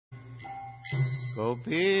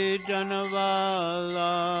Gopi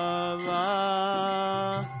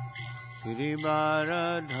Janavallabha Shri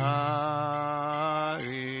Varadhari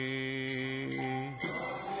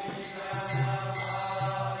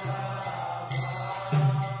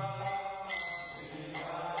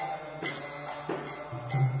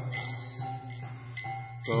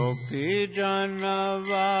Gopi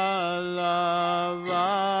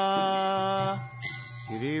Janavallabha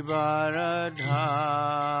Shri Varadhari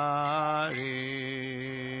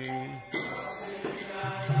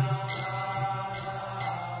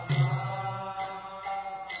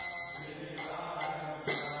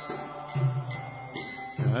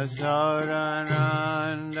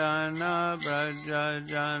Yashodanandana Braja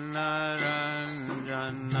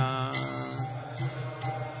Janaranjana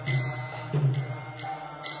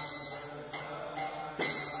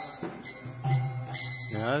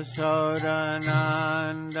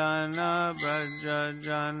Yashodanandana Braja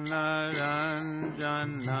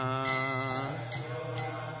Janaranjana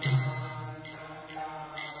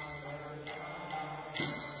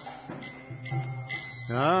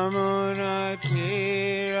Yamuna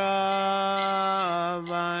Tira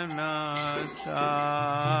Vanachari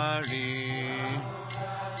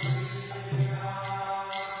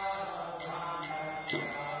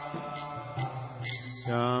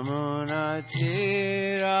Yamuna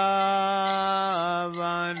Tira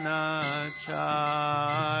Vanachari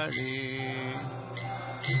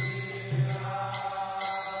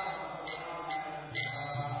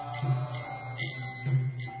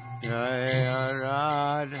Jaya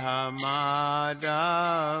Radha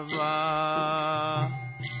Madhava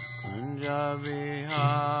Kunja Vihari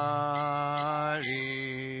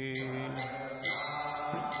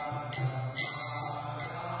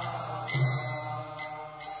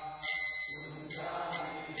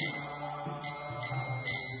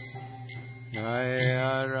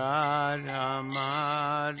Jaya Radha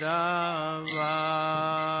Madhava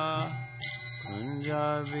Kunja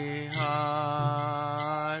Vihari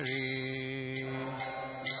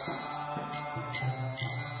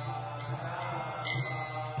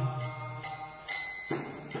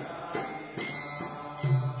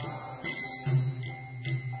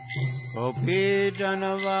Gopi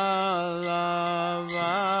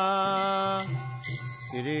Janavallabha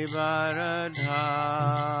Shri Varadhari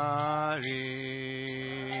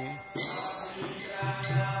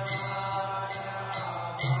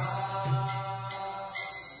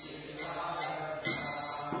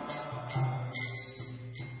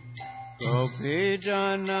Gopi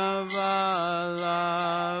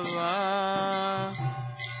Janavallabha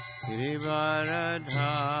Shri Varadhari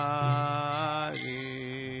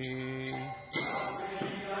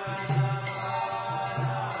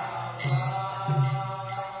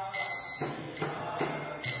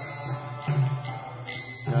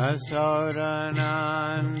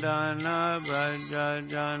Yashodanandana Braja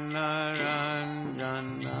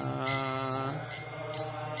Janaranjana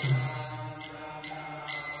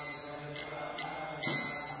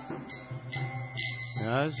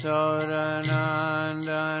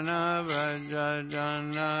Yashodanandana Braja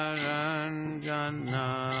Janaranjana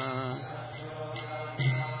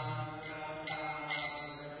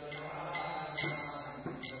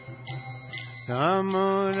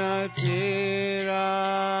Yamuna Tira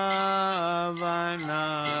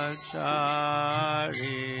Vanachari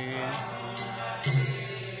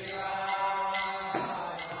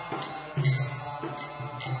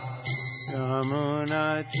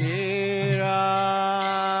Yamuna Tira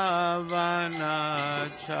Vanachari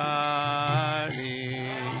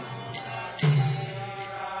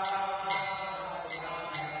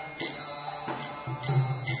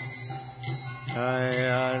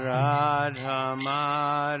Jaya Radha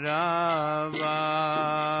Madhava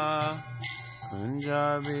Kunja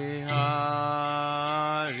Vihari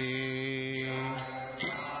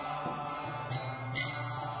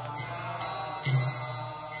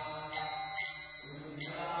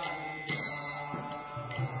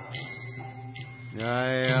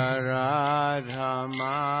Jaya Radha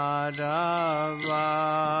Madhava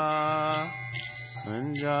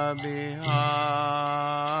Kunja Vihari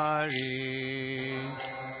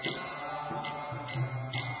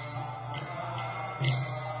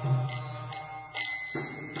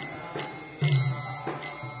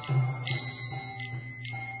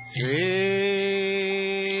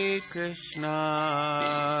Shri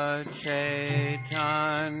Krishna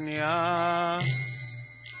Chaitanya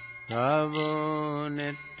Prabhu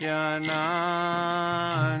Nityananda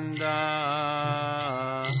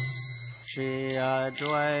Shri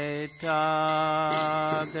Advaita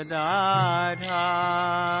Gadadhar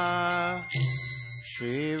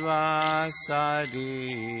Shri Vasadi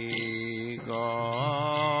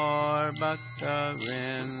Gaur Bhakta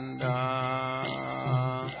Vrinda.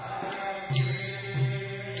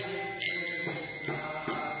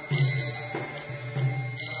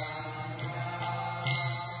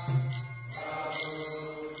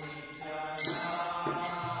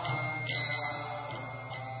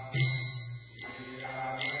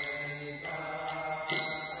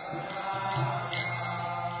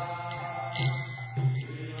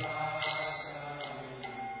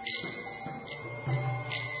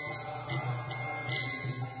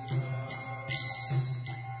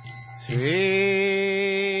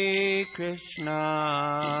 Shri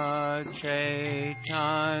Krishna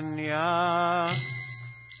Chaitanya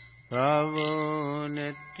Prabhu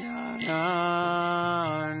Nityananda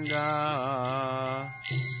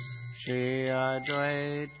Shri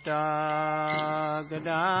Advaita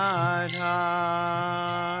Gadadhar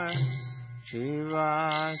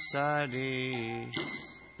Shivasari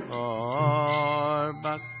Gaur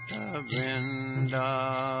Bhakta Vrinda.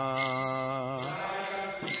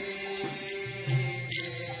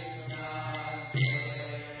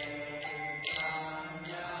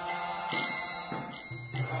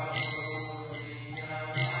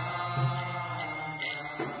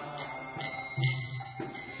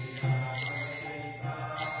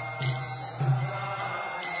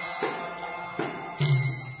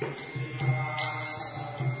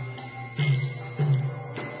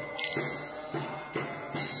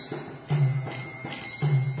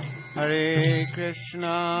 Hare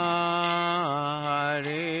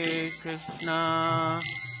Krishna,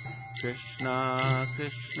 Krishna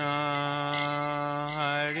Krishna,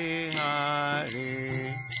 Hare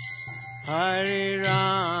Hare, Hare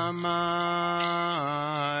Rama,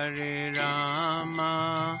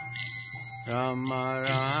 Rama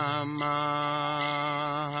Rama,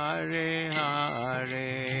 Hare Hare.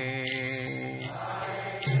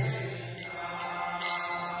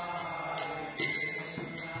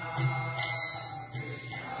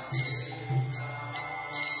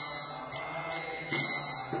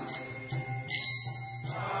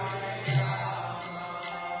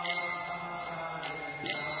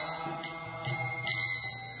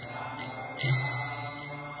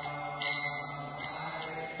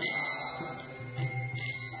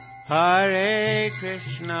 Hare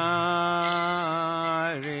Krishna,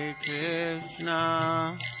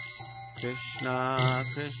 Krishna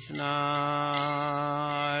Krishna,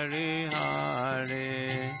 Hare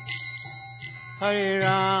Hare, Hare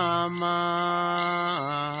Rama,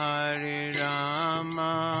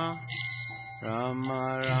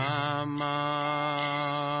 Rama Rama,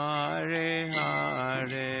 Hare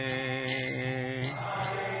Hare.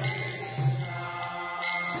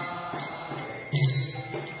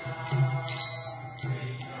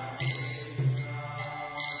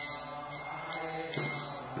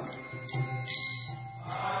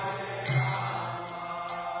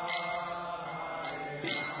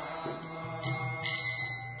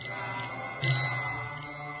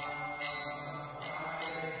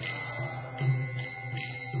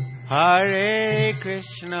 Hare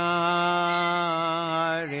Krishna,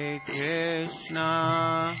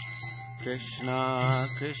 Krishna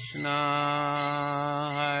Krishna,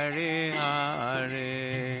 Hare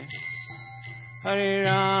Hare, Hare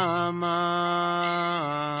Rama,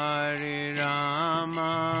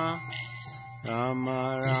 Rama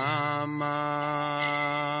Rama,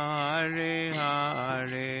 Hare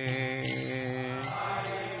Hare.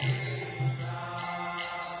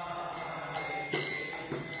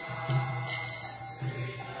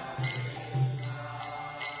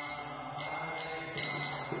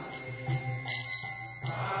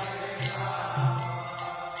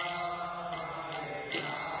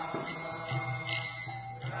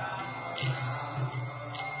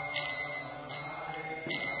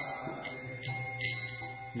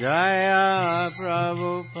 Jaya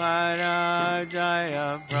Prabhupada,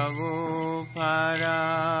 Jaya Prabhupada,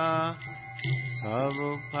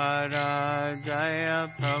 Prabhupada, Jaya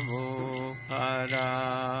Prabhupada.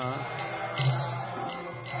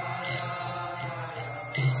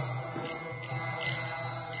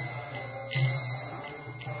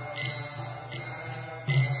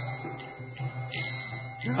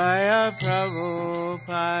 Jaya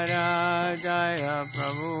Prabhupada, Jaya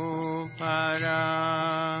Prabhupada,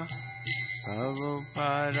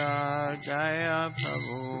 Prabhupada, Jaya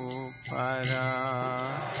Prabhupada.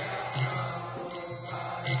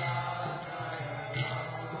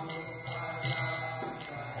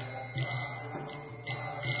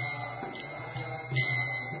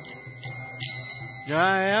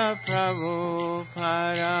 Jaya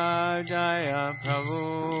Prabhupada, Jaya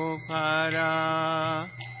Prabhupada,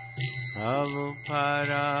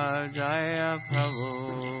 Prabhupada, Jaya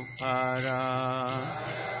Prabhupada.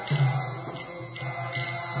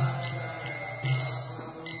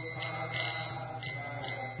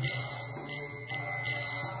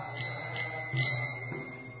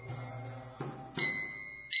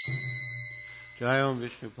 Jayam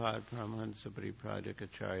Vishnupad Paramahansa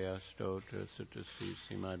Paripradikacharya Stotra Sutasi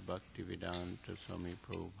Srimad Bhaktivedanta Swami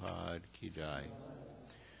Prabhupada Ki Jai.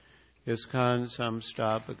 Iskhan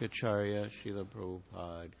Samstapakacharya Srila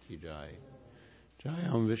Prabhupada Ki Jai.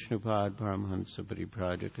 Jayam Vishnupad Paramahansa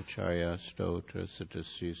Paripradikacharya Stotra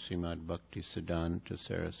Sutasi Srimad Bhaktivedanta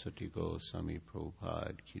Saraswati Goswami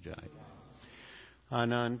Prabhupada Ki Jai.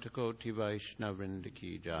 Anantakoti Vaishnavrinda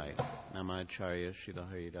Ki Jai. Namacharya Srila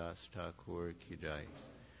Haridas Thakur Ki Jai.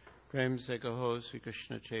 Prem Se Kaho Sri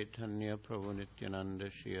Krishna Chaitanya Prabhu Nityananda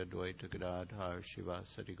Shri Advaita Gadadhar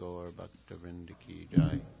Shivasati Gaur Bhaktavrinda Ki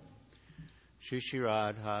Jai. Shri Shri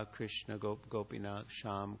Radha Krishna Gopinath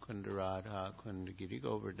Sham Kunda Radha Kunda Giri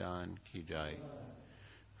Govardhan Ki Jai.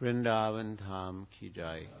 Vrindavan Dham Ki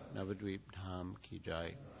Jai. Navadvip Dham Ki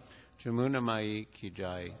Jai. Jamuna Mai Ki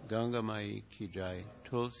Jai, Ganga Mai Ki Jai,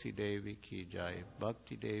 Tulsi Devi Ki Jai,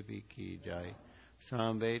 Bhakti Devi Ki Jai,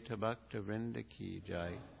 Samveta Bhakta Vrinda Ki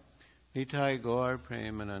Jai, Nitai Gaur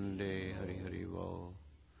Premanande Hari Hari Vol.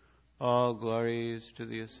 All glories to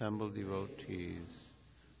the assembled devotees.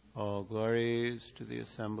 All glories to the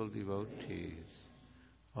assembled devotees.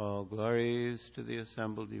 All glories to the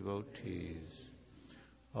assembled devotees.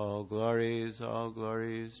 All glories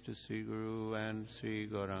to Sri Guru and Sri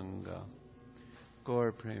Gauranga.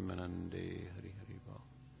 Gaur Premanande Hari Hari Bol.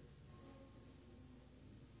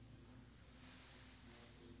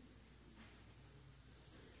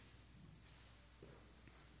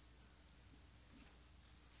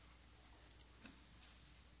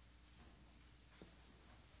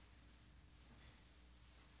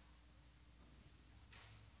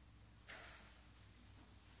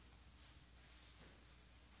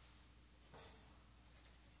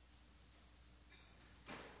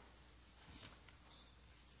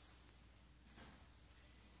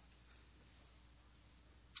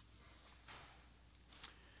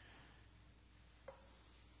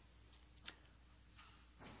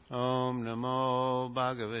 Om Namo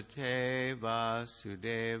Bhagavate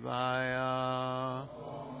Vasudevaya.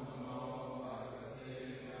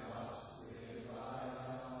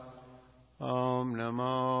 Om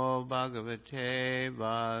Namo Bhagavate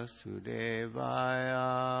Vasudevaya.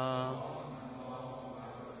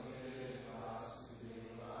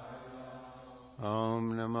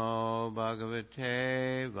 Om Namo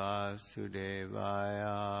Bhagavate Vasudevaya.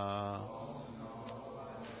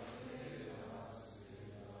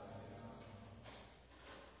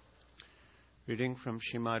 Reading from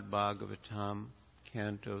Srimad Bhagavatam,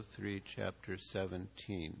 Canto 3, Chapter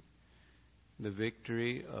 17. The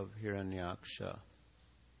Victory of Hiranyaksha.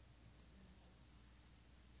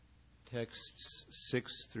 Texts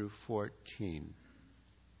 6 through 14.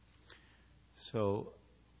 So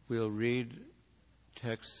we'll read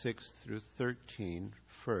text 6 through 13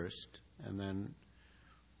 first, and then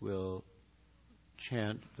we'll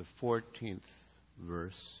chant the 14th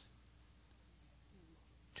verse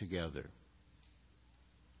together.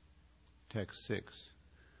 Text 6.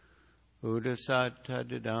 Udasata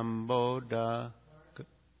didamboda.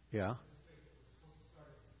 Yeah?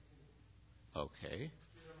 Okay.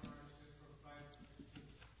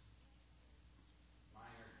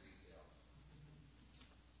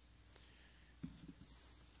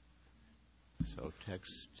 So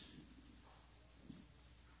text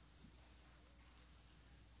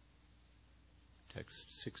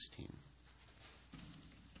 16.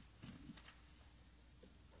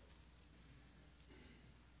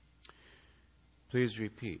 Please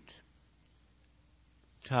repeat.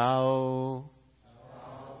 Tau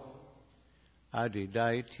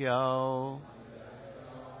Adidaityao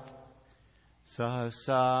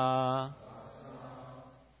Sahasa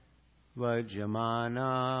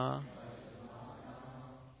Vajamana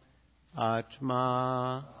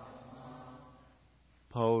Atma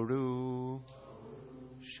Pauru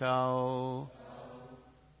Shao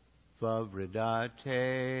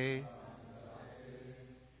Vavridate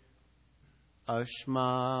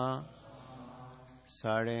Ashma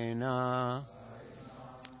Sarena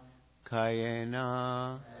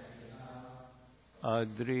Kayena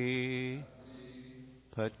Adri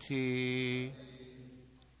Pati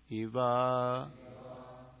Iva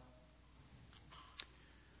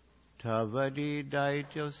Tavadi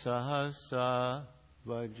Daitya Sahasa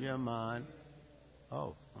Vajaman.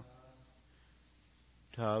 Oh.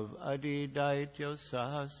 Tavadi Daitya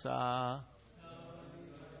Sahasa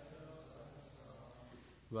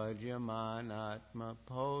Vajyamanatma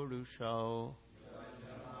Purusho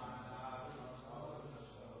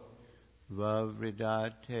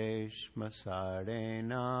Vavridate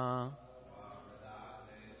Shmasarena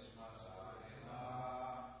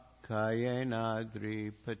Kayena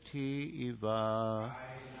Dripati Iva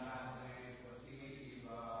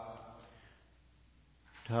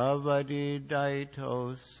Tavadi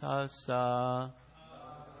Daito Sasa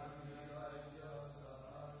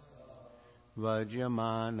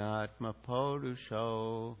Vajyamanatma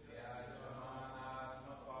Purusho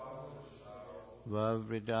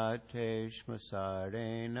Vavridate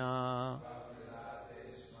Shmasarena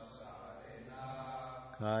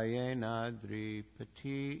Kayena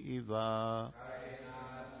Dripati Iva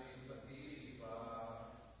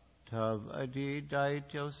Tav Adi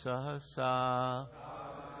Daityo Sahasa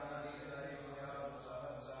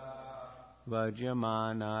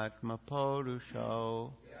Vajyamanatma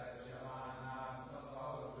Purusho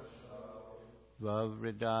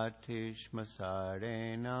Vavridate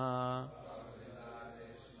Shmasarena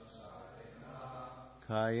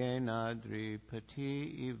Kayena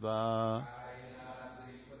Dripati Iva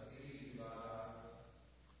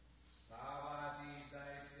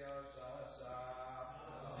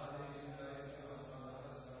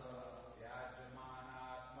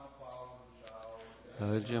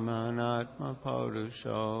Vajyamanatma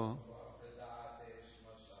Purusho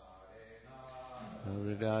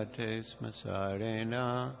Vavridate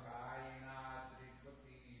Shmasarena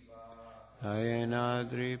Kayena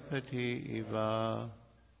Dripati Iva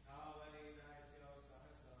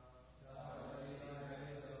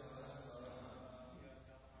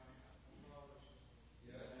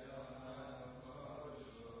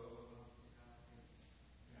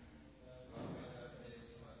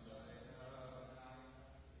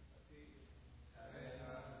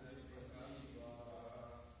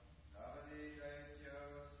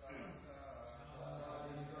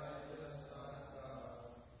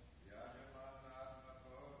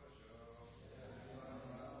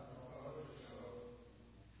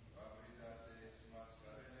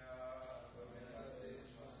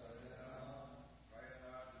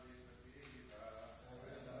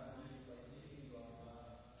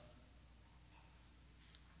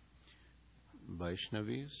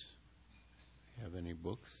Vaishnavis, have any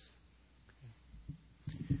books?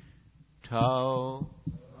 Okay. Tau,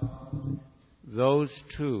 those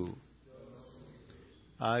two,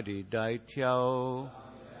 Adi Daityao,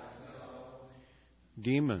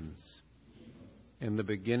 demons, in the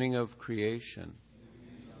beginning of creation,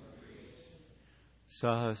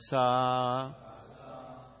 Sahasa,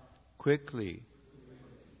 quickly,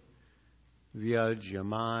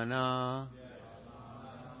 Vyajamana,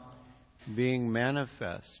 being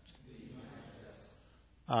manifest,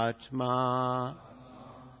 Atma,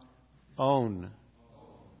 own,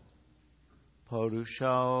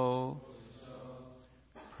 Purusho,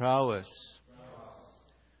 prowess,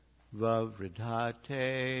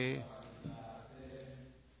 Vavridhate,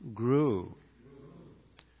 grew,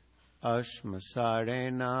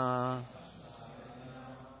 Ashmasarena,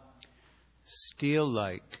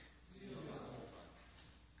 steel-like,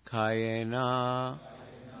 Kayena,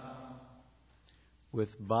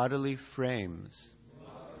 with bodily frames,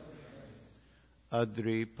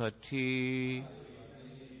 Adripati,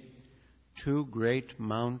 two great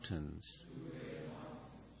mountains,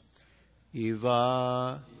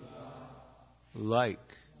 Iva, like.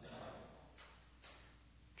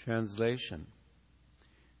 Translation: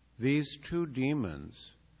 these two demons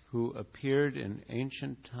who appeared in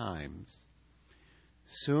ancient times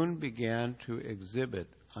soon began to exhibit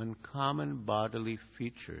uncommon bodily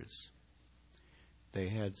features. They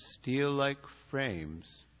had steel-like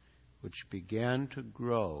frames which began to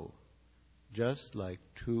grow just like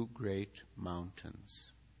two great mountains.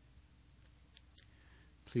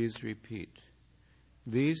 Please repeat.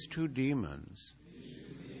 These two demons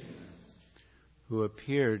who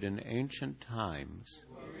appeared in ancient times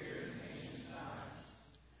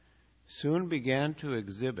soon began to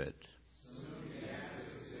exhibit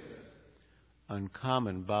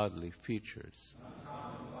uncommon bodily features.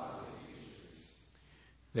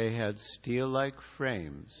 They had steel-like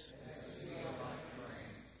frames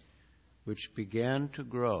which began to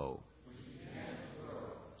grow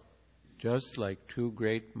just like two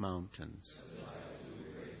great mountains.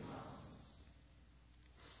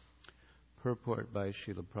 Purport by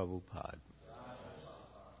Srila Prabhupada.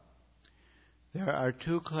 There are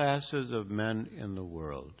two classes of men in the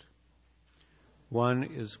world. One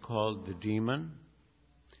is called the demon,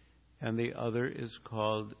 and the other is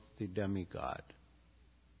called the demigod.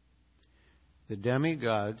 The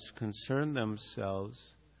demigods concern themselves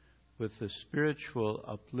with the spiritual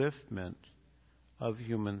upliftment of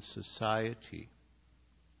human society,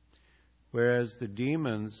 whereas the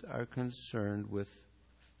demons are concerned with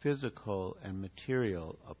physical and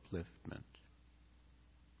material upliftment.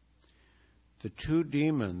 The two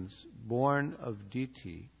demons, born of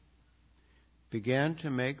Diti, began to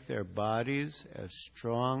make their bodies as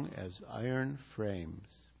strong as iron frames,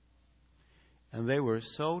 and they were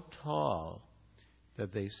so tall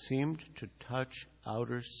that they seemed to touch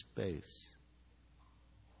outer space.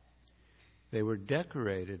 They were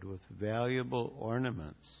decorated with valuable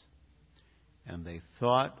ornaments, and they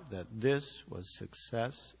thought that this was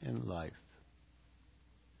success in life.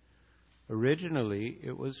 Originally,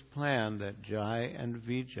 it was planned that Jai and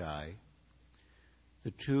Vijay,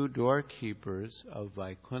 the two doorkeepers of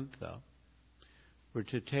Vaikuntha, were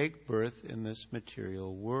to take birth in this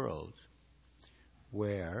material world,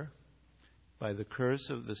 where, by the curse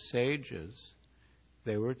of the sages,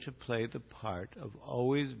 they were to play the part of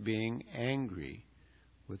always being angry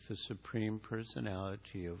with the Supreme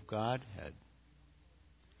Personality of Godhead.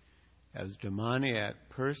 As demoniac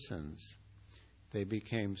persons, they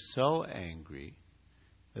became so angry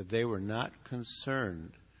that they were not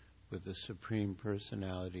concerned with the Supreme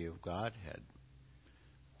Personality of Godhead,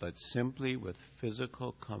 but simply with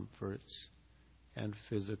physical comforts and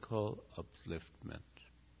physical upliftment.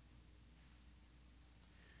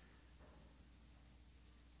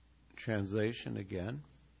 Translation again.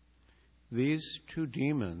 These two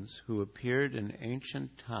demons who appeared in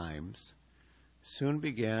ancient times soon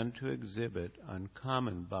began to exhibit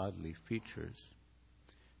uncommon bodily features.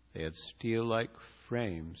 They had steel-like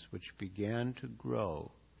frames which began to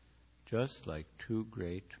grow just like two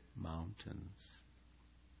great mountains.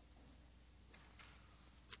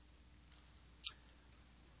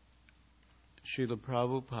 Srila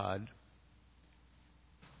Prabhupada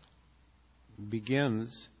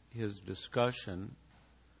begins his discussion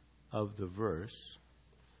of the verse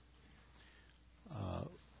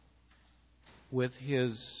with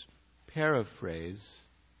his paraphrase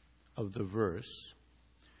of the verse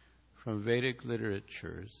from Vedic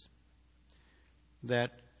literatures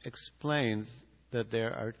that explains that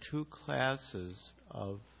there are two classes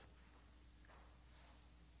of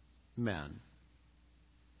men.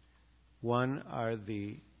 One are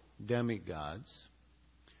the demigods,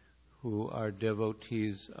 who are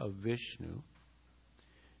devotees of Vishnu,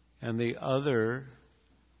 and the other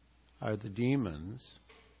are the demons,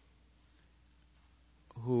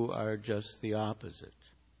 who are just the opposite.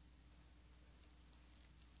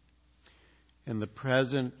 In the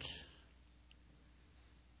present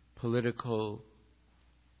political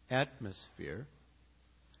atmosphere,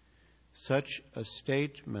 such a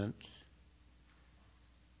statement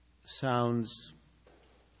sounds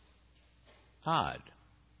odd.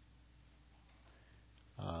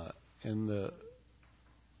 In the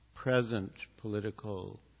present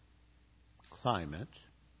political climate,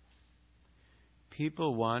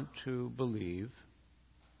 people want to believe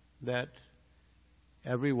that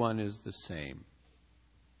everyone is the same,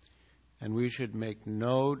 and we should make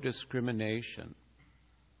no discrimination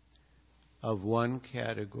of one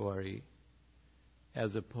category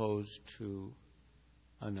as opposed to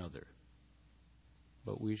another.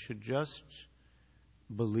 But we should just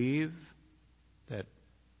believe that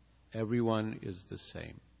everyone is the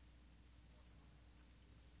same.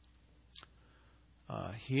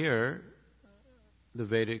 Here, the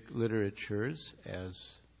Vedic literatures, as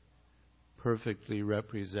perfectly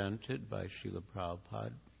represented by Srila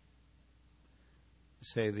Prabhupada,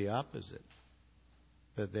 say the opposite,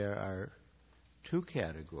 that there are two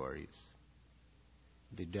categories,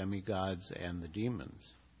 the demigods and the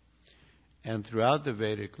demons. And throughout the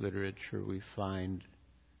Vedic literature we find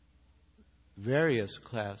various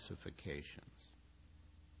classifications.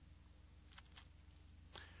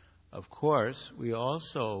 Of course, we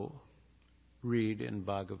also read in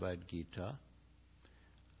Bhagavad Gita,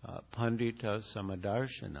 Pandita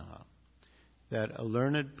Samadarshanaha, that a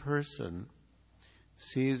learned person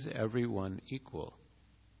sees everyone equal.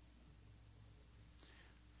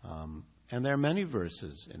 And there are many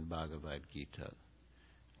verses in Bhagavad Gita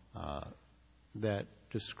that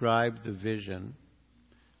describe the vision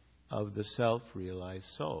of the self-realized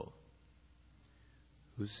soul,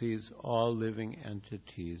 who sees all living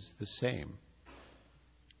entities the same.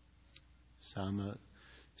 Sama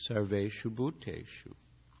sarveshu bhuteshu.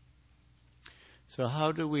 So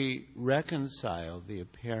how do we reconcile the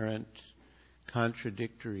apparent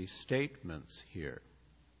contradictory statements here?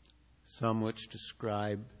 Some which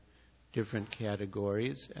describe different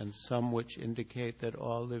categories and some which indicate that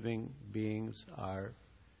all living beings are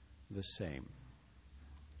the same.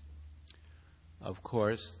 of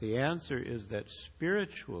course, the answer is that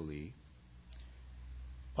spiritually,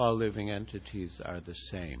 all living entities are the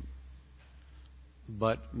same.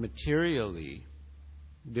 But materially,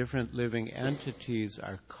 different living entities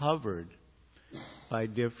are covered by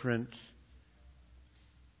different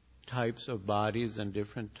types of bodies and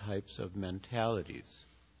different types of mentalities.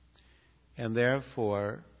 And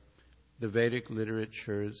therefore, the Vedic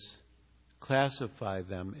literatures classify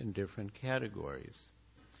them in different categories.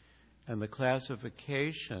 And the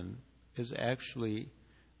classification is actually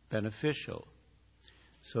beneficial,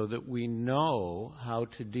 so that we know how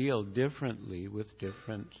to deal differently with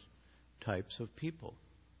different types of people.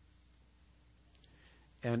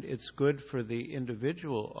 And it's good for the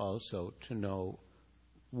individual also to know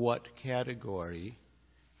what category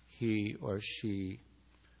he or she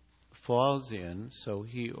falls in, so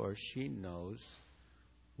he or she knows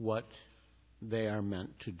what they are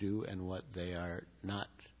meant to do and what they are not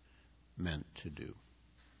meant to do.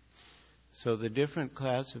 So the different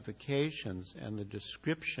classifications and the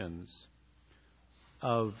descriptions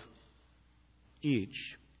of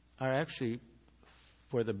each are actually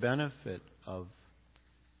for the benefit of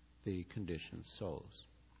the conditioned souls.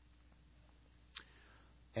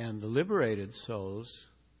 And the liberated souls,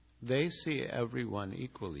 they see everyone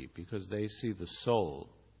equally because they see the soul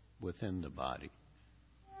within the body.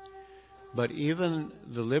 But even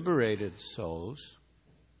the liberated souls,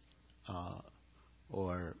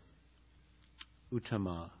 or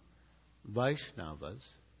Uttama Vaishnavas,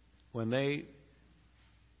 when they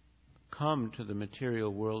come to the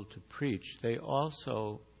material world to preach, they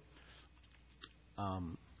also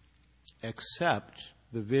accept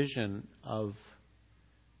the vision of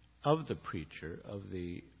the preacher, of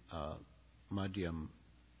the Madhyam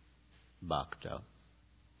Bhakta,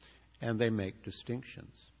 and they make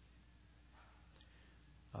distinctions.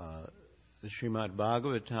 The Srimad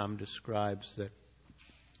Bhagavatam describes that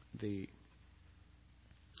the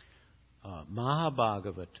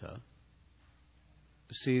Mahabhagavata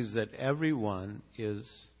sees that everyone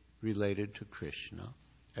is related to Krishna.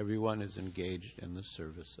 Everyone is engaged in the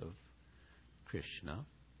service of Krishna.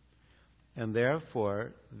 And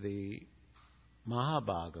therefore, the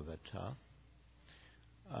Mahabhagavata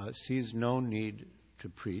sees no need to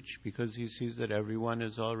preach because he sees that everyone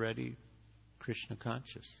is already Krishna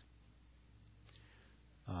conscious.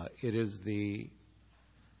 It is the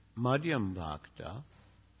Madhyam Bhakta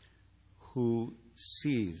who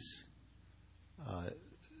sees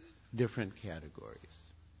different categories.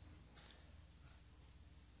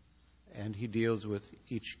 And he deals with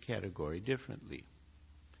each category differently.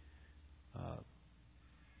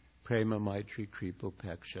 Prema Maitri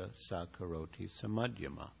Kripopeksha Sakaroti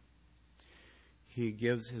Samadhyama. He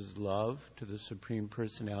gives his love to the Supreme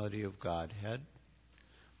Personality of Godhead.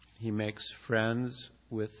 He makes friends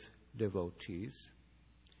with devotees.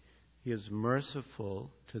 He is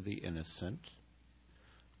merciful to the innocent.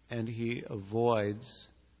 And he avoids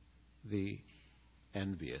the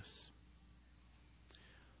envious.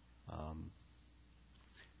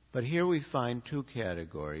 But here we find two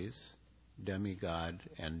categories, demigod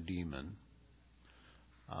and demon.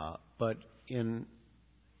 But in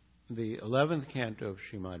the 11th canto of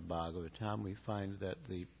Srimad Bhagavatam, we find that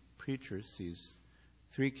the preacher sees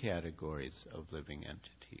three categories of living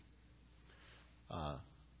entity.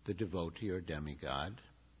 The devotee or demigod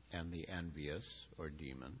and the envious or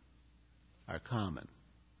demon are common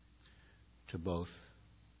to both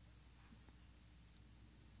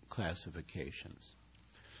classifications.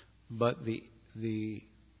 But the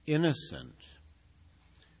innocent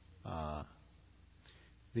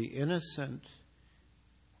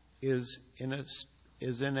is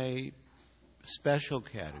in a special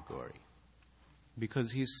category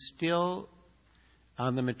because he's still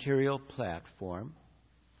on the material platform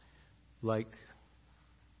like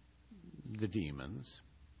the demons,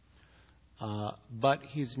 but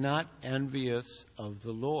he's not envious of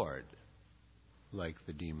the Lord like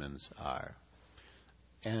the demons are.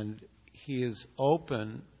 And he is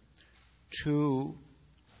open to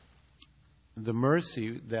the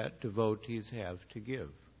mercy that devotees have to give,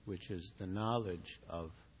 which is the knowledge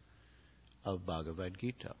of Bhagavad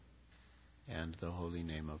Gita and the holy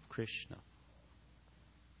name of Krishna.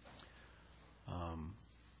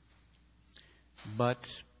 But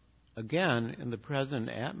again, in the present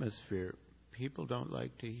atmosphere, people don't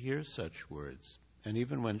like to hear such words. And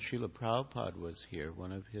even when Srila Prabhupada was here,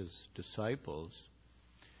 one of his disciples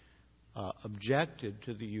objected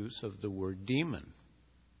to the use of the word demon.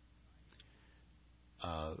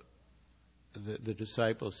 The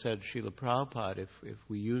disciple said, Srila Prabhupada, if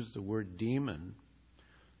we use the word demon,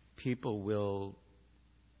 people will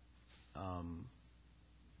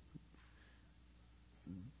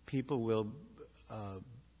people will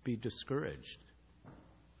be discouraged.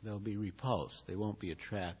 They'll be repulsed. They won't be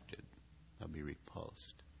attracted. They'll be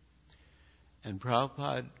repulsed. And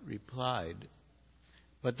Prabhupada replied,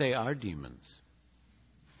 but they are demons.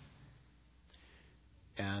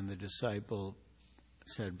 And the disciple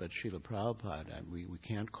said, but Srila Prabhupada, we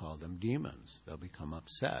can't call them demons. They'll become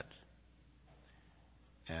upset.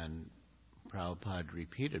 And Prabhupada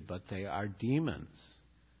repeated, but they are demons.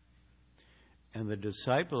 And the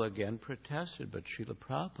disciple again protested, but Srila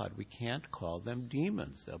Prabhupada, we can't call them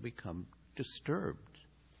demons. They'll become disturbed.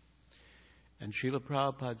 And Srila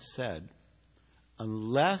Prabhupada said,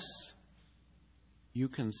 unless you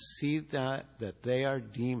can see that they are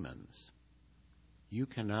demons, you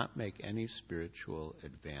cannot make any spiritual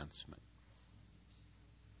advancement.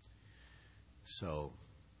 So,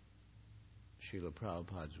 Srila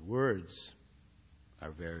Prabhupada's words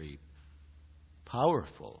are very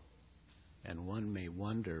powerful, and one may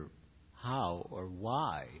wonder how or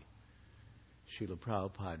why Srila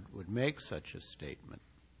Prabhupada would make such a statement.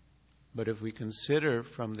 But if we consider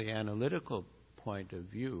from the analytical point of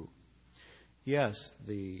view, yes,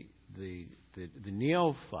 the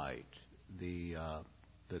neophyte, the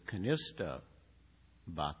Kanista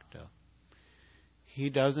Bhakta, he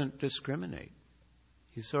doesn't discriminate.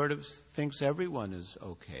 He sort of thinks everyone is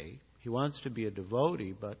okay. He wants to be a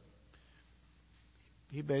devotee, but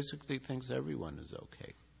he basically thinks everyone is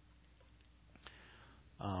okay.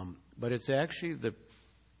 But it's actually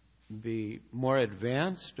the more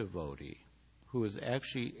advanced devotee who is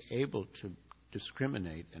actually able to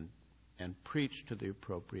discriminate and preach to the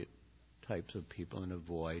appropriate types of people and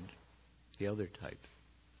avoid the other types.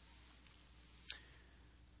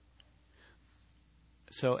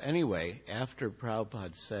 So anyway, after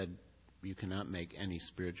Prabhupada said you cannot make any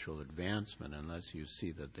spiritual advancement unless you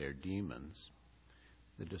see that they're demons,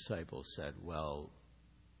 the disciple said, well,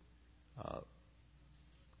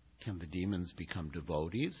 can the demons become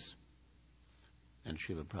devotees? And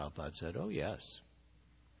Srila Prabhupada said, oh yes.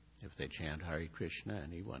 If they chant Hare Krishna,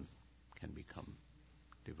 anyone can become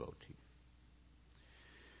devotee.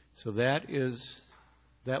 So that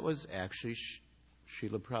was actually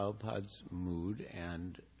Srila Prabhupada's mood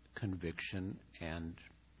and conviction and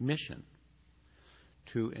mission,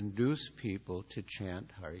 to induce people to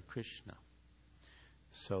chant Hare Krishna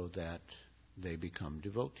so that they become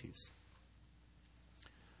devotees.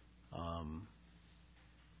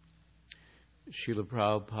 Srila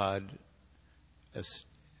Prabhupada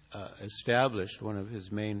established one of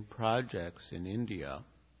his main projects in India,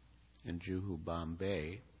 in Juhu,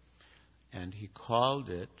 Bombay, and he called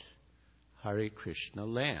it Hare Krishna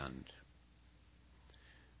Land.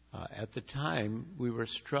 At the time, we were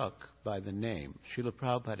struck by the name. Srila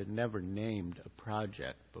Prabhupada had never named a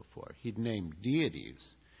project before. He'd named deities,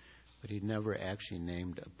 but he'd never actually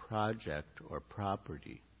named a project or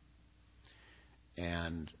property.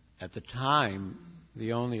 And at the time,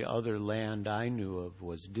 the only other land I knew of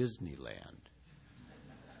was Disneyland.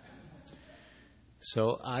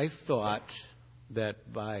 So I thought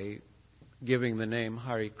that by giving the name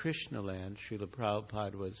Hare Krishna Land, Srila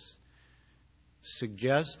Prabhupada was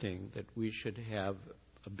suggesting that we should have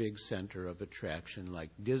a big center of attraction like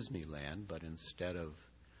Disneyland, but instead of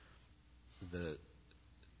the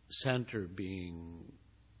center being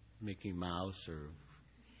Mickey Mouse or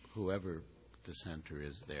whoever the center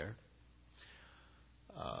is there.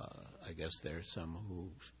 I guess there's some who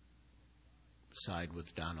side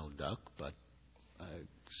with Donald Duck, but I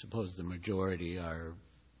suppose the majority are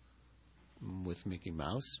with Mickey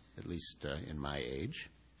Mouse, at least in my age.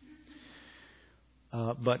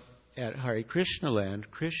 But at Hare Krishna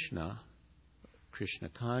Land, Krishna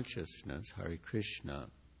consciousness, Hare Krishna,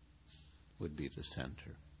 would be the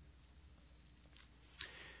center.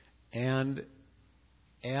 And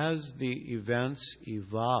as the events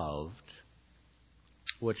evolved,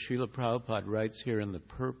 what Srila Prabhupada writes here in the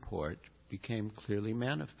purport became clearly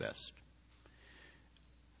manifest.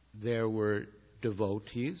 There were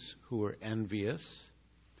devotees who were envious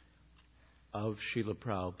of Srila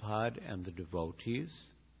Prabhupada and the devotees,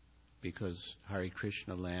 because Hare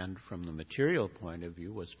Krishna Land, from the material point of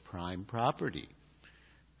view, was prime property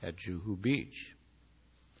at Juhu Beach.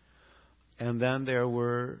 And then there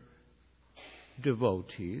were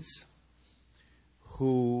devotees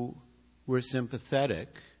who were sympathetic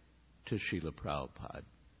to Srila Prabhupada.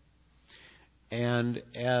 And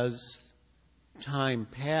as time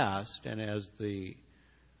passed and as the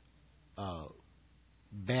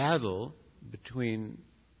battle between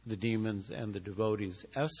the demons and the devotees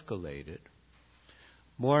escalated,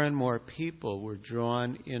 more and more people were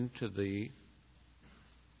drawn into the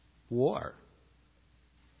war.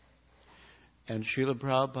 And Srila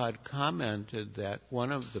Prabhupada commented that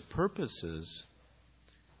one of the purposes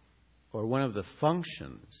or one of the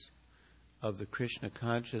functions of the Krishna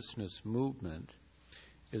consciousness movement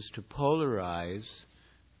is to polarize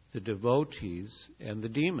the devotees and the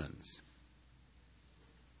demons.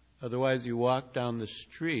 Otherwise, you walk down the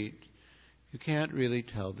street, you can't really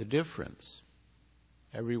tell the difference.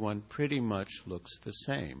 Everyone pretty much looks the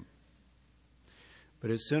same.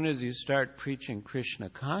 But as soon as you start preaching Krishna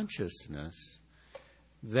consciousness,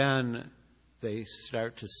 then they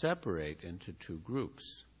start to separate into two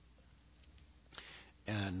groups.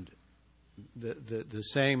 And the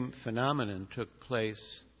same phenomenon took place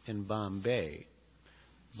in Bombay,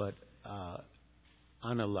 but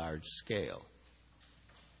on a large scale.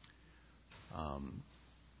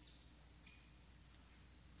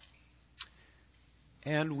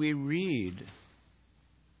 And we read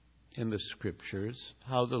in the scriptures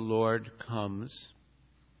how the Lord comes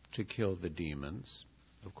to kill the demons.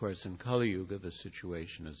 Of course, in Kali Yuga the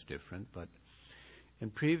situation is different, but in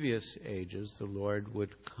previous ages the Lord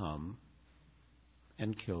would come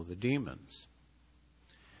and kill the demons.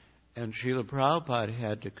 And Srila Prabhupada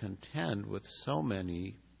had to contend with so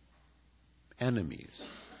many enemies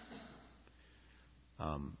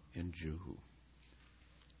in Juhu.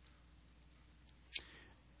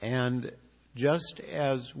 And just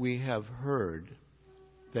as we have heard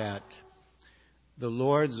that the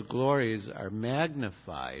Lord's glories are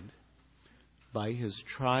magnified by His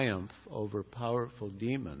triumph over powerful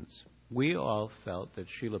demons, we all felt that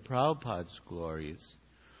Srila Prabhupada's glories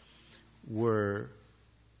were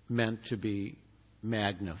meant to be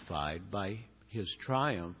magnified by His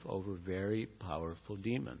triumph over very powerful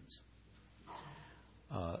demons.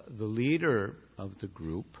 The leader of the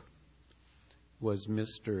group was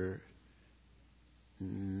Mr.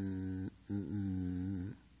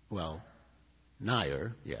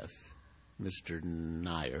 Nair, yes, Mr.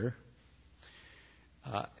 Nair.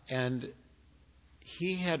 And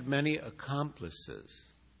he had many accomplices.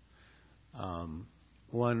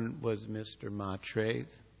 One was Mr. Matre,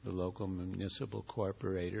 the local municipal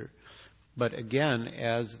corporator. But again,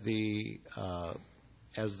 as the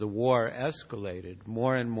war escalated,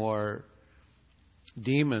 more and more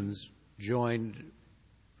demons joined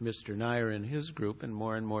Mr. Nair and his group, and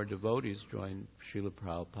more devotees joined Srila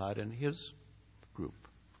Prabhupada and his group.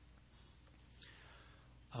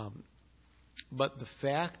 But the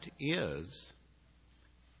fact is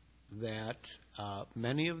that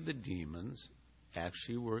many of the demons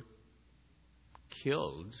actually were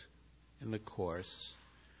killed in the course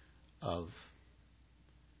of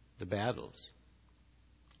the battles.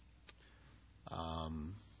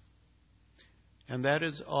 And that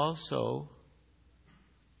is also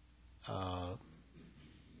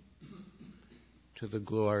to the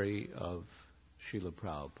glory of Srila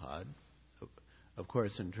Prabhupada. Of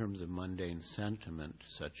course, in terms of mundane sentiment,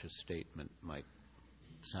 such a statement might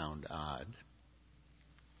sound odd.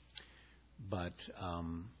 But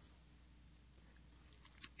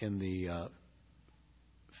in the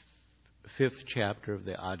fifth chapter of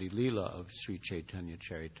the Adi Lila of Sri Chaitanya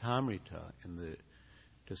Charitamrita, in the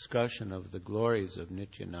discussion of the glories of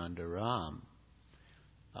Nityananda Ram,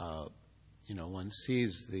 one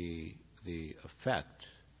sees the effect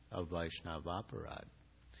of Vaishnava Aparad.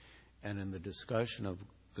 And in the discussion of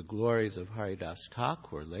the glories of Haridas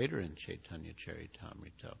Thakur later in Chaitanya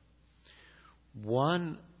Charitamrita,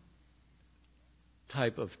 one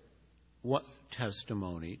type of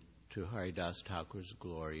testimony to Haridas Thakur's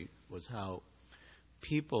glory was how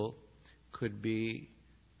people could be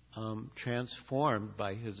transformed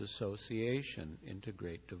by his association into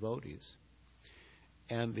great devotees.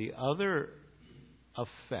 And the other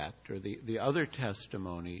effect, or the other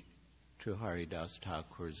testimony to Haridas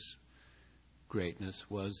Thakur's greatness,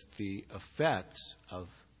 was the effects of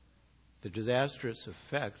the disastrous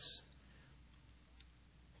effects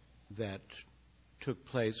that took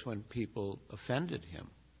place when people offended him.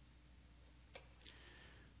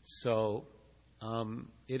 So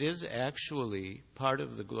it is actually part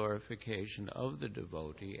of the glorification of the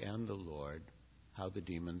devotee and the Lord how the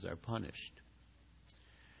demons are punished.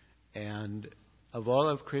 And of all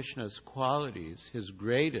of Krishna's qualities, his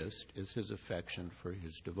greatest is his affection for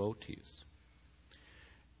his devotees.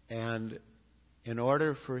 And in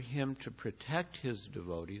order for him to protect his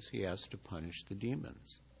devotees, he has to punish the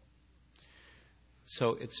demons.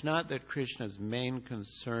 So it's not that Krishna's main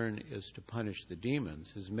concern is to punish the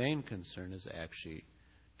demons. His main concern is actually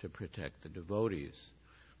to protect the devotees.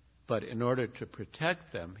 But in order to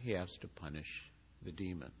protect them, he has to punish the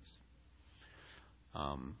demons.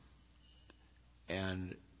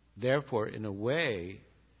 And therefore, in a way,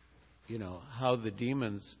 how the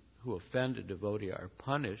demons who offend a devotee are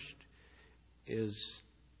punished is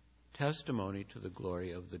testimony to the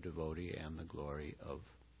glory of the devotee and the glory of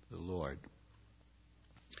the Lord.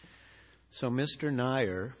 So Mr.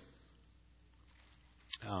 Nair,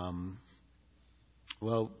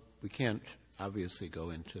 well, we can't obviously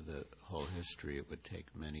go into the whole history. It would take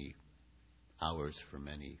many hours for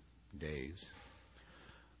many days.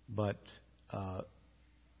 But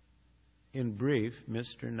in brief,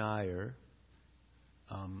 Mr. Nair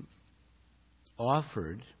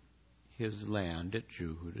offered his land at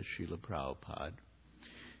Juhu to Srila Prabhupada.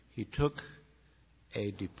 He took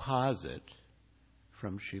a deposit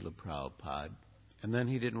from Srila Prabhupada, and then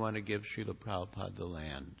he didn't want to give Srila Prabhupada the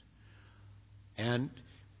land. And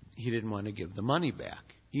he didn't want to give the money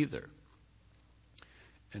back either.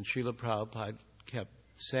 And Srila Prabhupada kept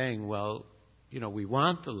saying, well, we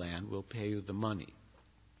want the land, we'll pay you the money.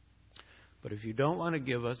 But if you don't want to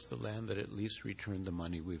give us the land, then at least return the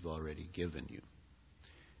money we've already given you.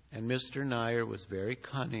 And Mr. Nair was very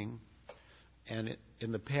cunning, and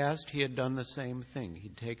in the past he had done the same thing.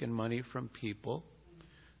 He'd taken money from people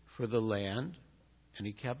for the land, and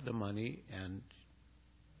he kept the money, and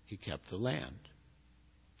he kept the land.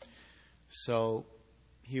 So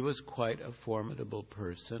he was quite a formidable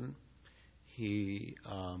person. He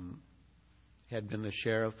had been the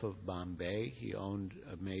sheriff of Bombay. He owned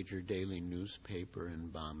a major daily newspaper in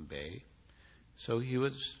Bombay. So he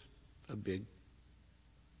was a big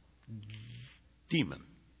demon.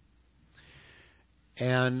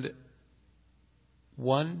 And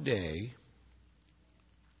one day,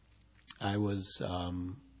 I was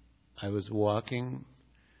walking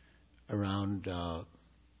around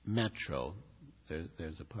Metro.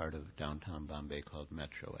 There's a part of downtown Bombay called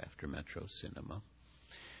Metro, after Metro Cinema.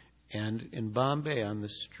 And in Bombay, on the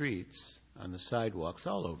streets, on the sidewalks,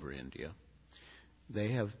 all over India,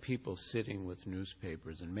 they have people sitting with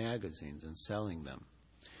newspapers and magazines and selling them.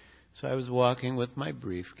 So I was walking with my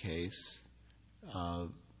briefcase,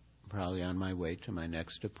 probably on my way to my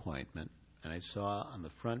next appointment, and I saw on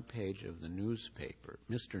the front page of the newspaper,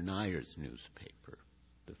 Mr. Nair's newspaper,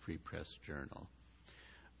 the Free Press Journal,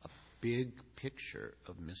 a big picture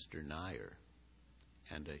of Mr. Nair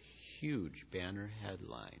and a huge banner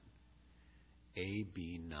headline,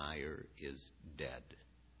 A.B. Nair is dead.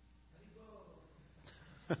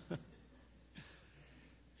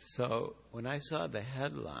 So when I saw the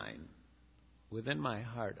headline, within my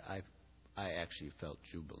heart, I actually felt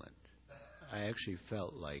jubilant. I actually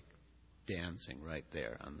felt like dancing right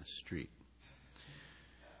there on the street.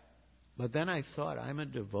 But then I thought, I'm a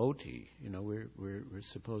devotee. We're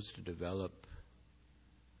supposed to develop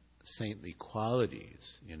saintly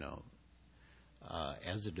qualities.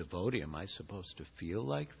 As a devotee, am I supposed to feel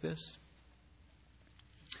like this?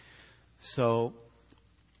 So,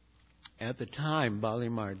 at the time, Bali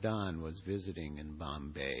Mardan was visiting in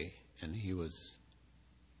Bombay, and he was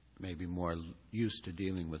maybe more used to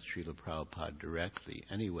dealing with Srila Prabhupada directly.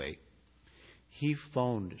 Anyway, he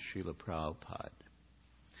phoned Srila Prabhupada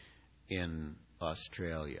in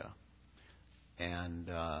Australia, and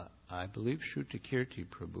I believe Shrutakirti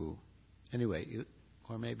Prabhu, anyway,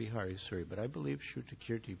 or maybe Hari Suri, but I believe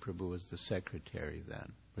Shrutakirti Prabhu was the secretary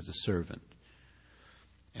then, or the servant.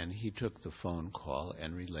 And he took the phone call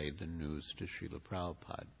and relayed the news to Srila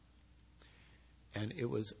Prabhupada. And it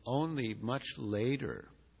was only much later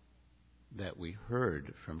that we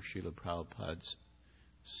heard from Srila Prabhupada's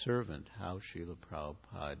servant how Srila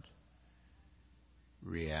Prabhupada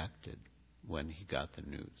reacted when he got the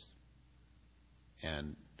news.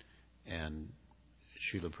 And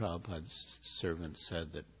Srila Prabhupada's servant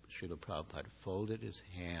said that Srila Prabhupada folded his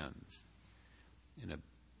hands in a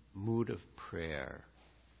mood of prayer,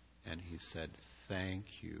 and he said, "Thank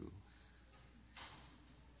you."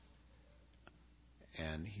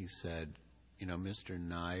 And he said, Mr.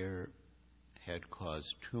 Nair had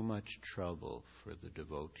caused too much trouble for the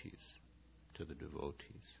devotees, to the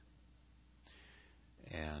devotees.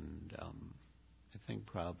 And I think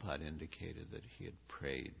Prabhupada indicated that he had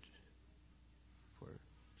prayed for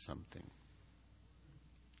something.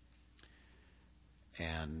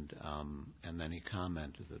 And then he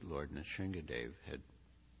commented that Lord Nrsingadev had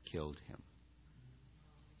killed him.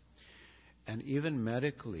 And even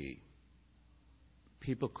medically,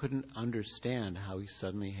 people couldn't understand how he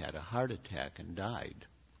suddenly had a heart attack and died.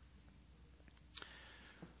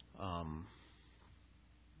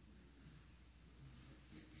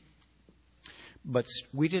 But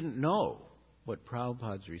we didn't know what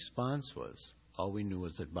Prabhupada's response was. All we knew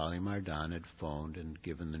was that Bali Mardan had phoned and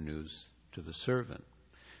given the news to the servant.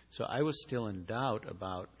 So I was still in doubt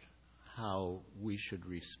about how we should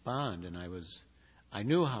respond, and I I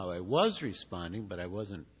knew how I was responding, but I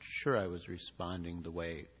wasn't sure I was responding the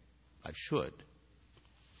way I should.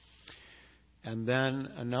 And then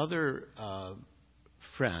another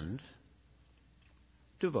friend,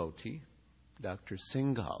 devotee, Dr.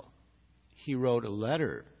 Singhal, he wrote a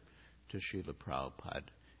letter to Srila Prabhupada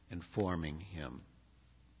informing him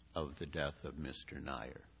of the death of Mr.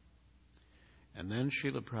 Nair. And then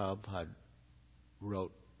Srila Prabhupada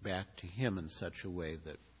wrote back to him in such a way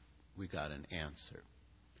that we got an answer.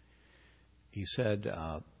 He said,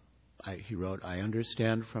 he wrote, "I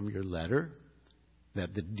understand from your letter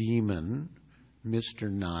that the demon, Mr.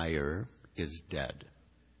 Nair, is dead.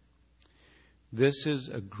 This is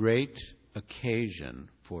a great occasion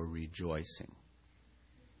for rejoicing."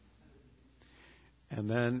 And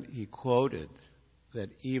then he quoted that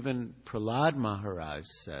even Prahlad Maharaj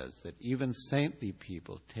says that even saintly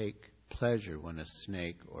people take pleasure when a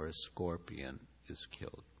snake or a scorpion is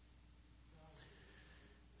killed.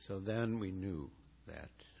 So then we knew that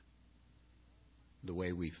the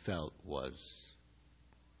way we felt was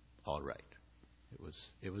all right.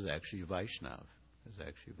 It was actually Vaishnav.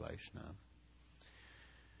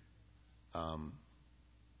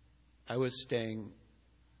 I was staying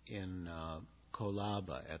in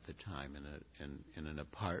Kolaba at the time in an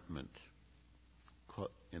apartment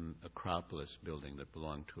in Acropolis building that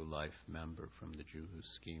belonged to a life member from the Juhu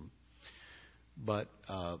scheme. But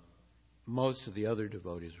most of the other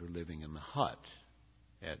devotees were living in the hut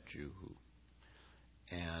at Juhu.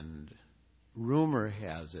 And rumor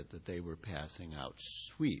has it that they were passing out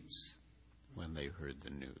sweets when they heard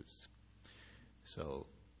the news. So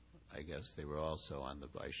I guess they were also on the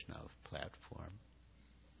Vaishnav platform.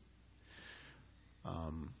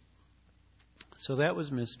 So that was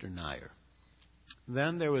Mr. Nair.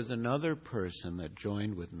 Then there was another person that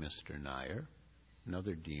joined with Mr. Nair,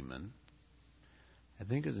 another demon. I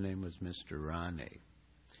think his name was Mr. Rane.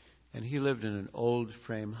 And he lived in an old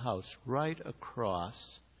frame house right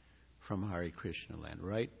across from Hare Krishna land,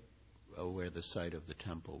 right where the site of the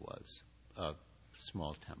temple was, a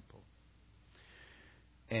small temple.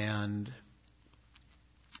 And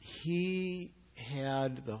he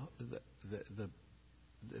had the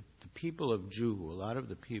people of Juhu, a lot of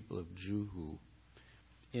the people of Juhu,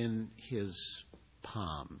 in his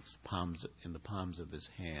palms in the palms of his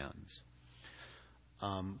hands,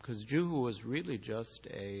 because Juhu was really just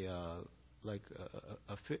a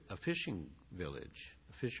fishing village,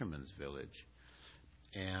 a fisherman's village,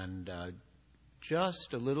 and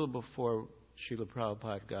just a little before Srila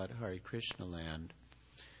Prabhupada got Hare Krishna land,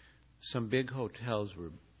 some big hotels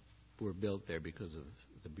were built there because of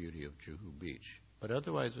the beauty of Juhu Beach. But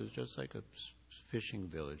otherwise, it was just like a fishing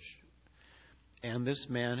village. And this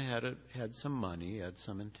man had some money, had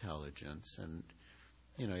some intelligence, and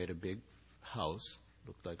he had a big house,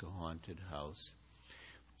 looked like a haunted house.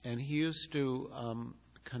 And he used to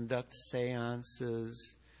conduct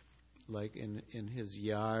seances, like in his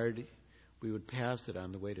yard. We would pass it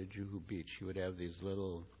on the way to Juhu Beach. He would have these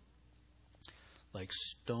little, like,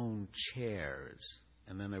 stone chairs,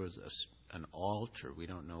 and then there was an altar. We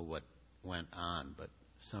don't know what went on, but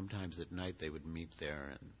sometimes at night they would meet there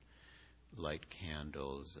and light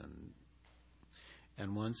candles,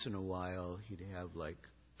 and once in a while he'd have like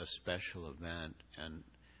a special event, and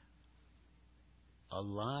a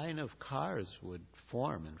line of cars would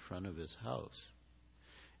form in front of his house.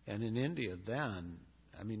 And in India then,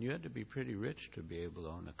 I mean, you had to be pretty rich to be able to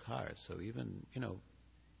own a car, so even,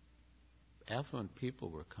 affluent people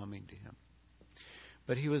were coming to him.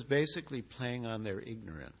 But he was basically playing on their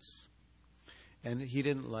ignorance. And he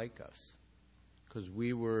didn't like us because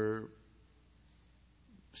we were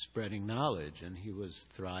spreading knowledge and he was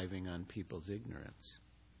thriving on people's ignorance.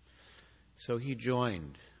 So he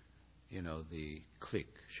joined, the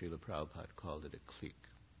clique. Srila Prabhupada called it a clique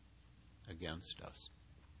against us.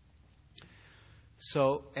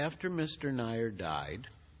 So after Mr. Nair died,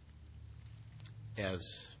 as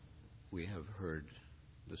we have heard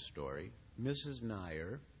the story, Mrs.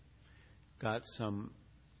 Nair got some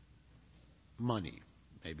money,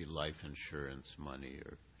 maybe life insurance money,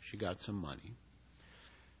 or she got some money.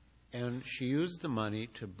 And she used the money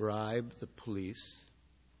to bribe the police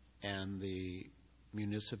and the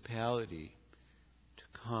municipality to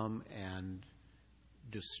come and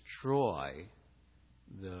destroy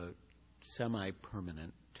the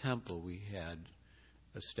semi-permanent temple we had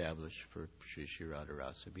established for Sri Sri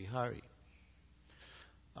Radharasa Bihari.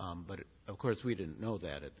 But of course we didn't know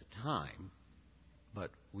that at the time.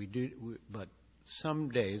 But but some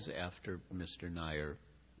days after Mr. Nair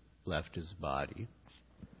left his body,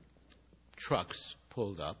 trucks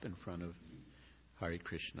pulled up in front of Hare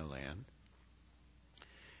Krishna land,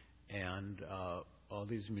 and all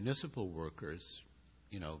these municipal workers,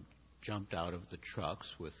 jumped out of the trucks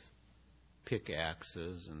with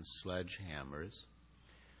pickaxes and sledgehammers,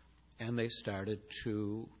 and they started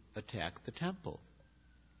to attack the temple.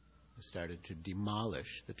 They started to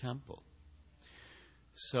demolish the temple.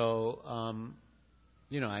 So,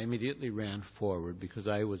 I immediately ran forward because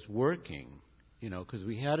I was working, because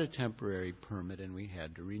we had a temporary permit and we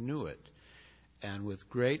had to renew it. And with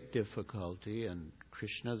great difficulty and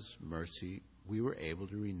Krishna's mercy, we were able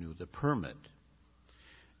to renew the permit.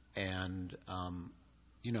 And,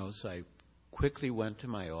 so I quickly went to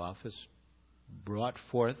my office, brought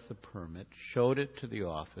forth the permit, showed it to the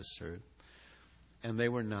officer, and they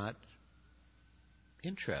were not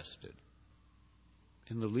interested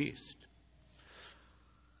in the least.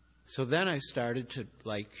 So then I started to,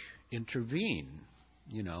 intervene,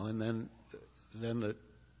 and then the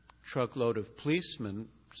truckload of policemen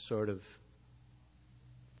sort of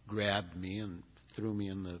grabbed me and threw me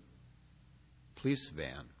in the police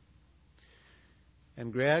van.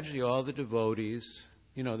 And gradually all the devotees,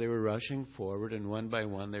 they were rushing forward, and one by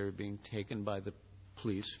one they were being taken by the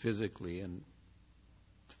police physically and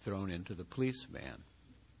thrown into the police van.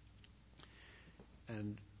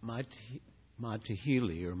 And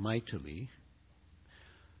Matahili, or Maitali,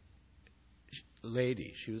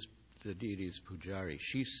 lady, she was the deity's pujari,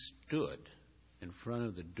 she stood in front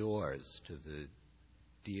of the doors to the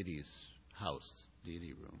deity's house,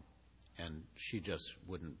 deity room, and she just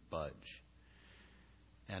wouldn't budge.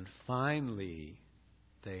 And finally,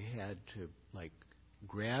 they had to,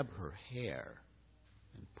 grab her hair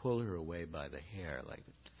and pull her away by the hair,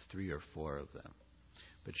 3 or 4 of them.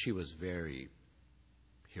 But she was very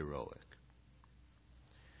heroic.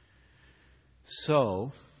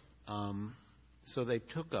 So they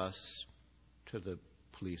took us to the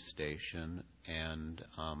police station, and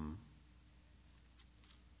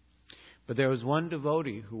but there was one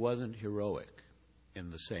devotee who wasn't heroic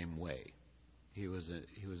in the same way. He was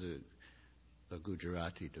a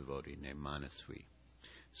Gujarati devotee named Manasvi.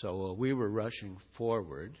 So while we were rushing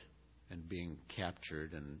forward and being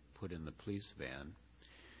captured and put in the police van,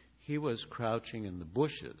 he was crouching in the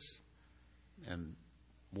bushes and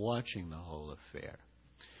watching the whole affair.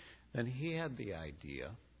 Then he had the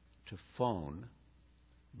idea to phone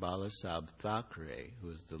Balasaheb Thackeray, who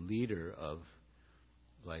was the leader of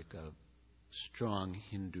a strong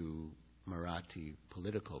Hindu Marathi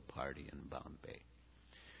political party in Bombay.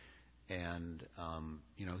 And,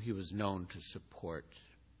 he was known to support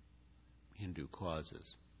Hindu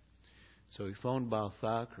causes. So he phoned Bal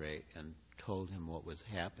Thackeray and told him what was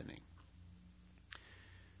happening.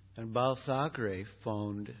 And Bal Thackeray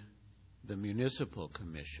phoned the municipal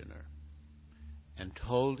commissioner and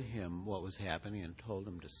told him what was happening and told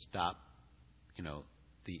him to stop,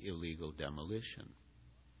 the illegal demolition.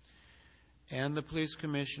 And the police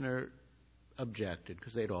commissioner objected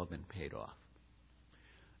because they'd all been paid off.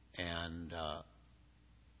 And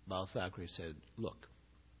Bal Thackeray said, look,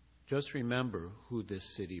 just remember who this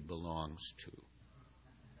city belongs to.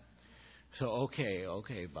 So, okay,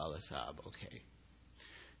 Balasaheb, okay.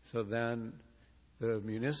 So then the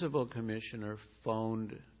municipal commissioner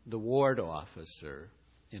phoned the ward officer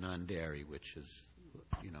in Andheri, which is,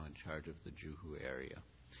 in charge of the Juhu area.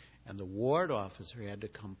 And the ward officer had to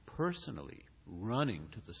come personally running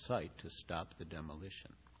to the site to stop the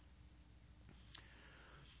demolition.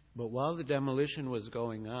 But while the demolition was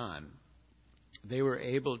going on, they were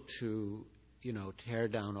able to, tear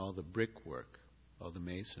down all the brickwork, all the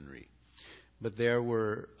masonry. But there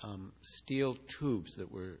were steel tubes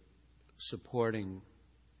that were supporting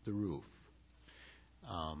the roof.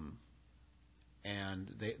 And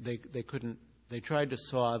they couldn't, they tried to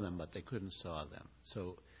saw them, but they couldn't saw them.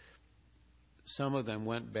 So some of them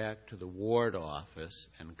went back to the ward office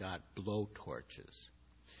and got blow torches.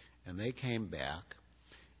 And they came back,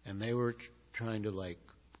 and they were trying to,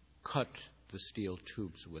 cut the steel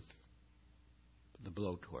tubes with the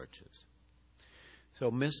blow torches.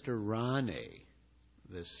 So Mr. Rane,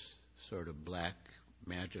 this sort of black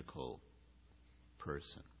magical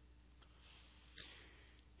person,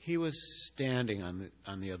 he was standing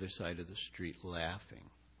on the other side of the street laughing.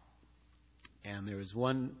 And there was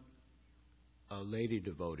a lady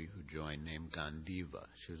devotee who joined named Gandiva.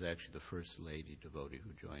 She was actually the first lady devotee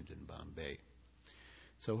who joined in Bombay.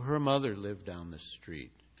 So her mother lived down the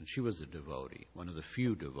street, and she was a devotee, one of the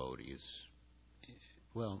few devotees,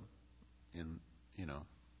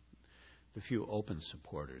 the few open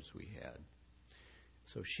supporters we had.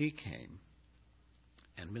 So she came,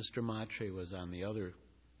 and Mr. Matre was on the other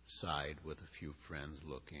side with a few friends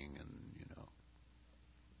looking and,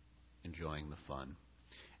 enjoying the fun.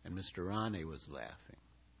 And Mr. Rane was laughing.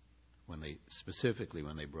 specifically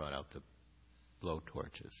when they brought out the blow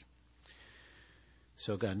torches.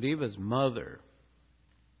 So Gandiva's mother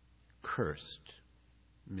cursed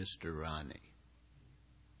Mr. Rani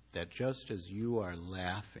that just as you are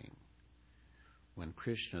laughing when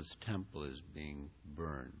Krishna's temple is being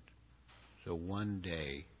burned, so one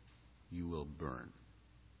day you will burn.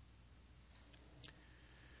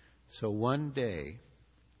 So one day,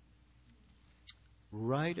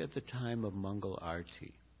 right at the time of Mangal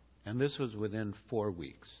Arti, and this was within 4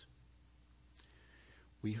 weeks,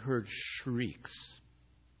 we heard shrieks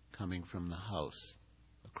coming from the house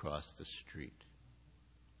across the street.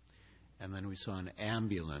 And then we saw an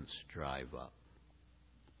ambulance drive up.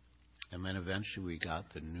 And then eventually we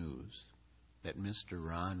got the news that Mr.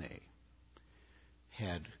 Rane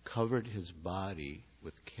had covered his body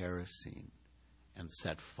with kerosene and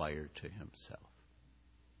set fire to himself.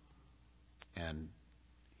 And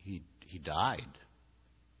he died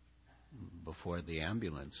before the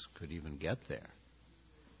ambulance could even get there.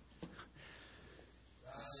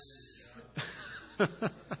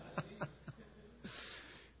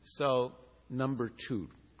 So, number two.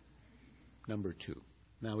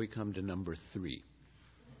 Now we come to number 3.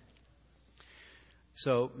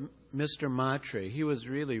 So, Mr. Matre, he was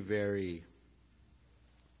really very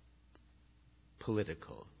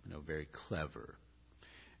political, very clever.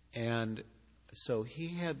 And so he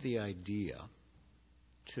had the idea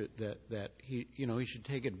that he should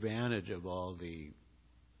take advantage of all the,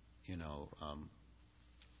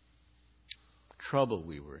 trouble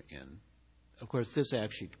we were in. Of course, this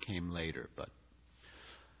actually came later, but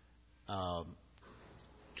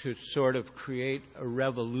to sort of create a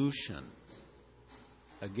revolution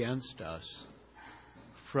against us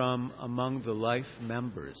from among the life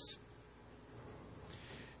members.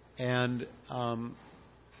 And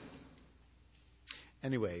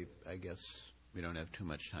anyway, I guess we don't have too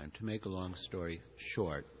much time. To make a long story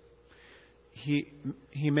short, he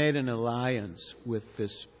made an alliance with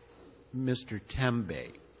this Mr.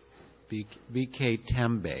 Tembe, B.K.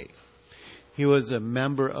 Tembe. He was a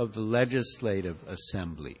member of the Legislative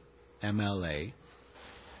Assembly, MLA,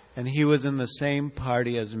 and he was in the same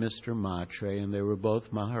party as Mr. Matre, and they were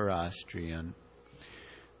both Maharashtrian.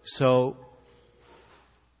 So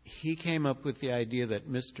he came up with the idea that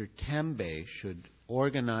Mr. Tembe should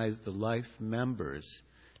organize the life members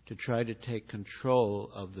to try to take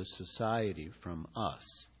control of the society from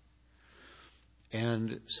us.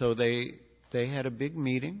 And so they had a big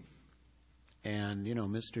meeting, and,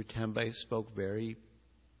 Mr. Tembe spoke very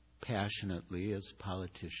passionately, as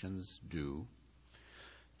politicians do,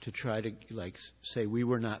 to try to, say we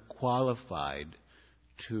were not qualified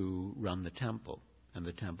to run the temple, and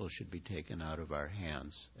the temple should be taken out of our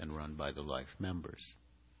hands and run by the life members.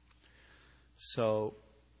 So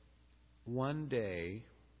one day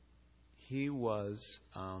he was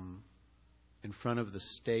in front of the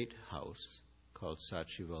State House called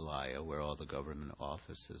Sachivalaya, where all the government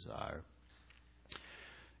offices are.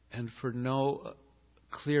 And for no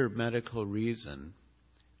clear medical reason,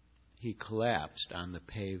 he collapsed on the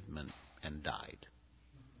pavement and died.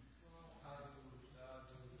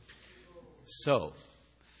 So,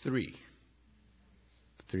 3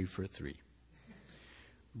 for 3.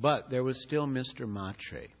 But there was still Mr.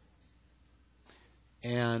 Matre.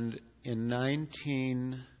 And in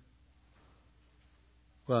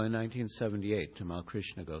 1978, Tamal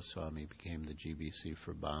Krishna Goswami became the GBC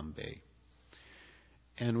for Bombay.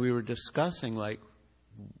 And we were discussing,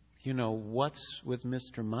 what's with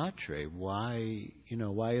Mr. Matre? Why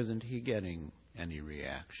isn't he getting any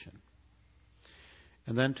reaction?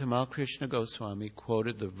 And then Tamal Krishna Goswami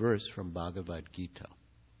quoted the verse from Bhagavad Gita,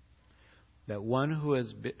 that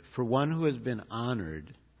for one who has been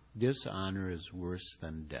honored, dishonor is worse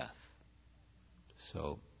than death.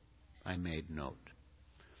 So I made note.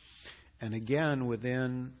 And again,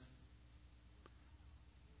 within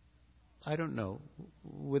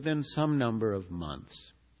some number of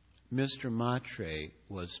months, Mr. Matre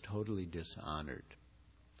was totally dishonored.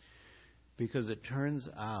 Because it turns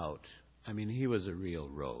out, he was a real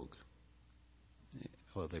rogue.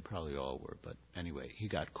 Well, they probably all were, but anyway, he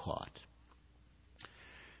got caught.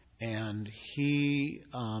 And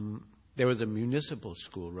there was a municipal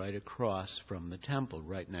school right across from the temple,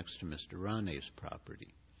 right next to Mr. Rane's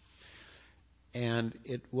property. And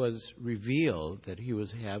it was revealed that he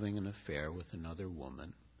was having an affair with another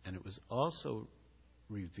woman. And it was also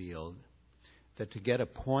revealed that to get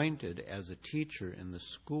appointed as a teacher in the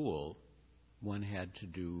school, one had to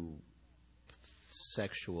do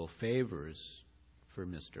sexual favors for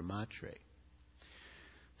Mr. Matre.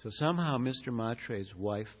 So somehow Mr. Matre's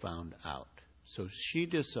wife found out. So she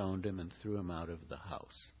disowned him and threw him out of the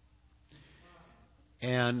house.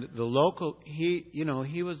 And the local, he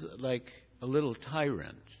was like a little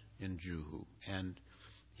tyrant in Juhu, and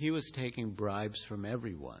he was taking bribes from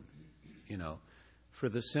everyone. For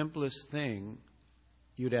the simplest thing,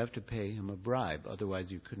 you'd have to pay him a bribe, otherwise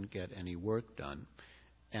you couldn't get any work done.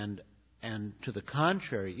 And to the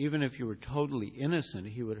contrary, even if you were totally innocent,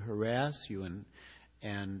 he would harass you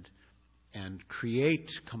and create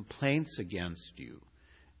complaints against you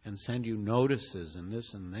and send you notices and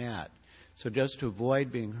this and that. So just to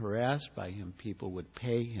avoid being harassed by him, people would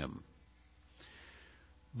pay him.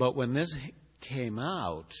 But when this came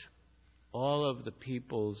out, all of the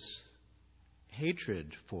people's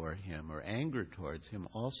hatred for him or anger towards him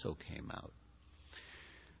also came out.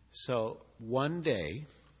 So one day,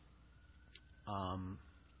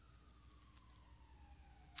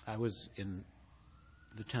 I was in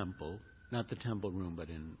the temple, not the temple room, but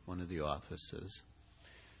in one of the offices,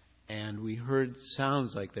 and we heard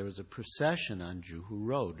sounds like there was a procession on Juhu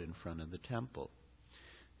Road in front of the temple.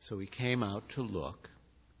 So we came out to look,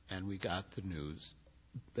 and we got the news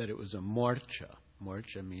that it was a morcha.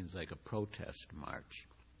 Morcha means like a protest march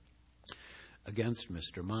against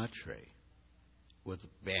Mr. Matre, with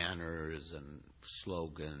banners and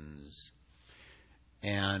slogans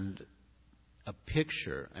and a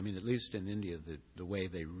picture. I mean, at least in India, the way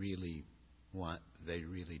they really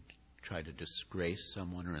try to disgrace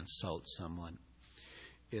someone or insult someone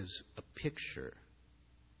is a picture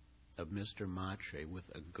of Mr. Matre with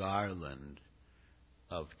a garland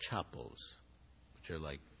of chappals, which are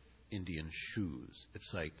like Indian shoes.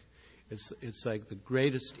 It's like the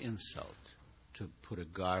greatest insult to put a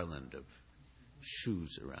garland of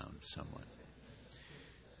shoes around someone.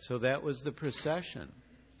 So that was the procession.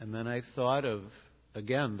 And then I thought of,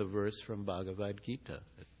 again, the verse from Bhagavad Gita,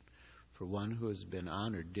 that for one who has been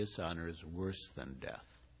honored, dishonor is worse than death.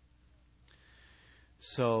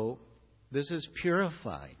 So this is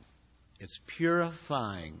purifying. It's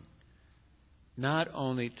purifying not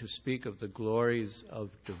only to speak of the glories of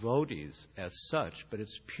devotees as such, but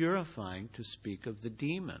it's purifying to speak of the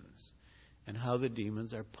demons and how the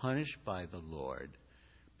demons are punished by the Lord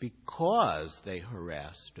because they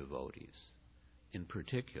harass devotees in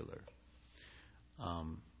particular.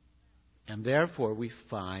 And therefore we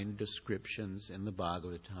find descriptions in the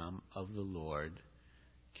Bhagavatam of the Lord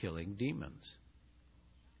killing demons.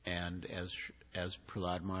 And as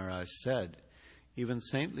Prahlad Maharaj said, even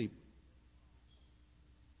saintly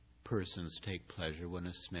persons take pleasure when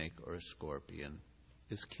a snake or a scorpion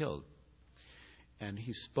is killed. And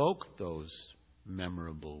he spoke those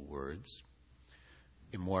memorable words,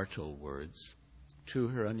 immortal words, to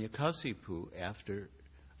Hiranyakasipu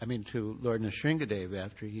to Lord Nrsingadev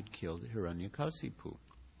after he'd killed Hiranyakasipu.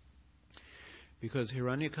 Because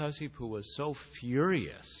Hiranyakasipu was so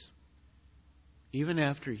furious, even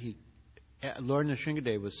after Lord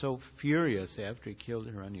Nrsingadev was so furious after he killed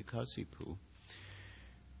Hiranyakasipu,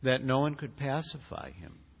 that no one could pacify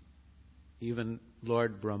him. Even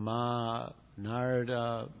Lord Brahma,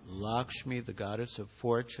 Narada, Lakshmi, the goddess of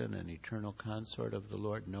fortune and eternal consort of the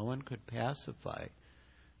Lord, no one could pacify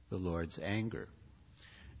the Lord's anger.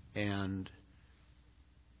 And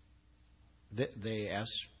they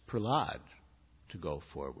asked Prahlad to go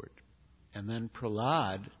forward. And then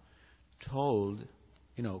Prahlad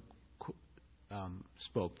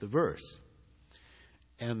spoke the verse.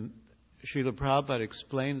 And Srila Prabhupada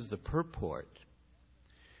explains the purport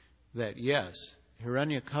that yes,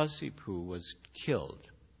 Hiranyakasipu was killed,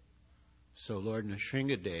 so Lord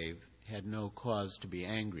Nrsingadev had no cause to be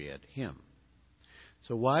angry at him.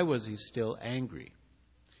 So why was he still angry?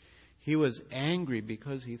 He was angry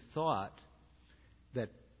because he thought that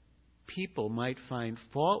people might find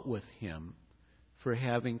fault with him for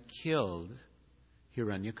having killed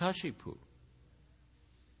Hiranyakashipu.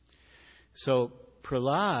 So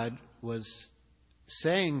Prahlad was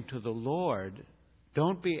saying to the Lord,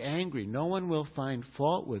 don't be angry. No one will find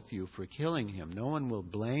fault with you for killing him. No one will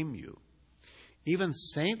blame you. Even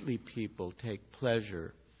saintly people take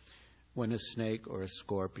pleasure when a snake or a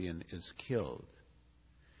scorpion is killed.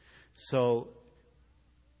 So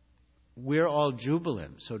we're all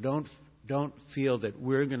jubilant. So don't feel that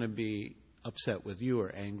we're going to be upset with you or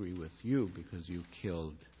angry with you because you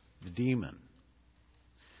killed the demon.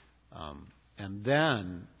 And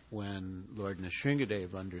then when Lord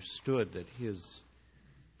Nrsingadev understood that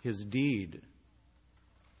his deed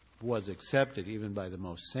was accepted even by the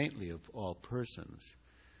most saintly of all persons,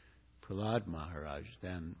 Prahlad Maharaj,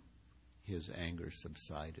 then his anger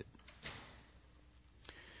subsided.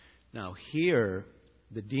 Now here,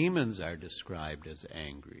 the demons are described as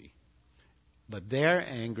angry, But their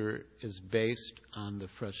anger is based on the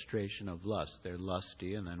frustration of lust. They're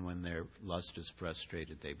lusty, and then when their lust is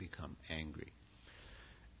frustrated, they become angry.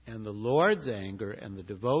 And the Lord's anger and the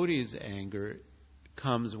devotee's anger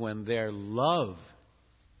comes when their love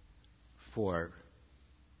for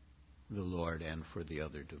the Lord and for the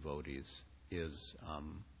other devotees is,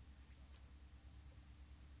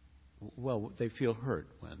 they feel hurt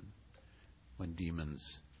when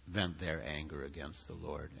demons vent their anger against the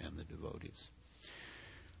Lord and the devotees.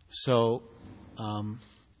 So,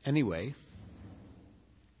 anyway,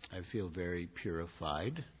 I feel very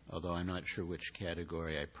purified, although I'm not sure which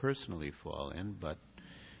category I personally fall in, but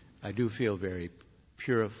I do feel very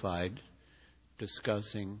purified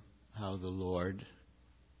discussing how the Lord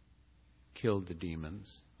killed the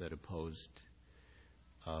demons that opposed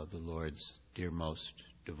the Lord's dearmost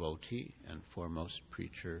devotee and foremost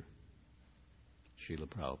preacher, Srila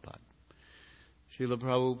Prabhupada. Srila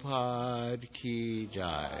Prabhupada ki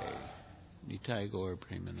jai. Nitai Gaur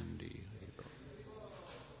Premanandi.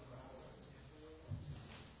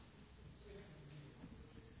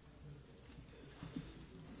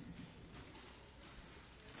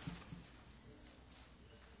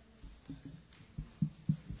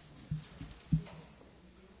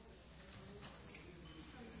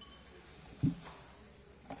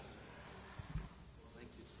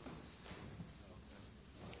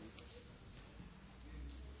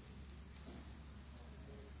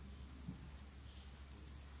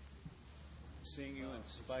 Seeing you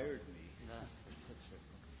inspired me.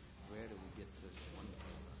 Where do we get such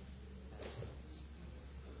wonderful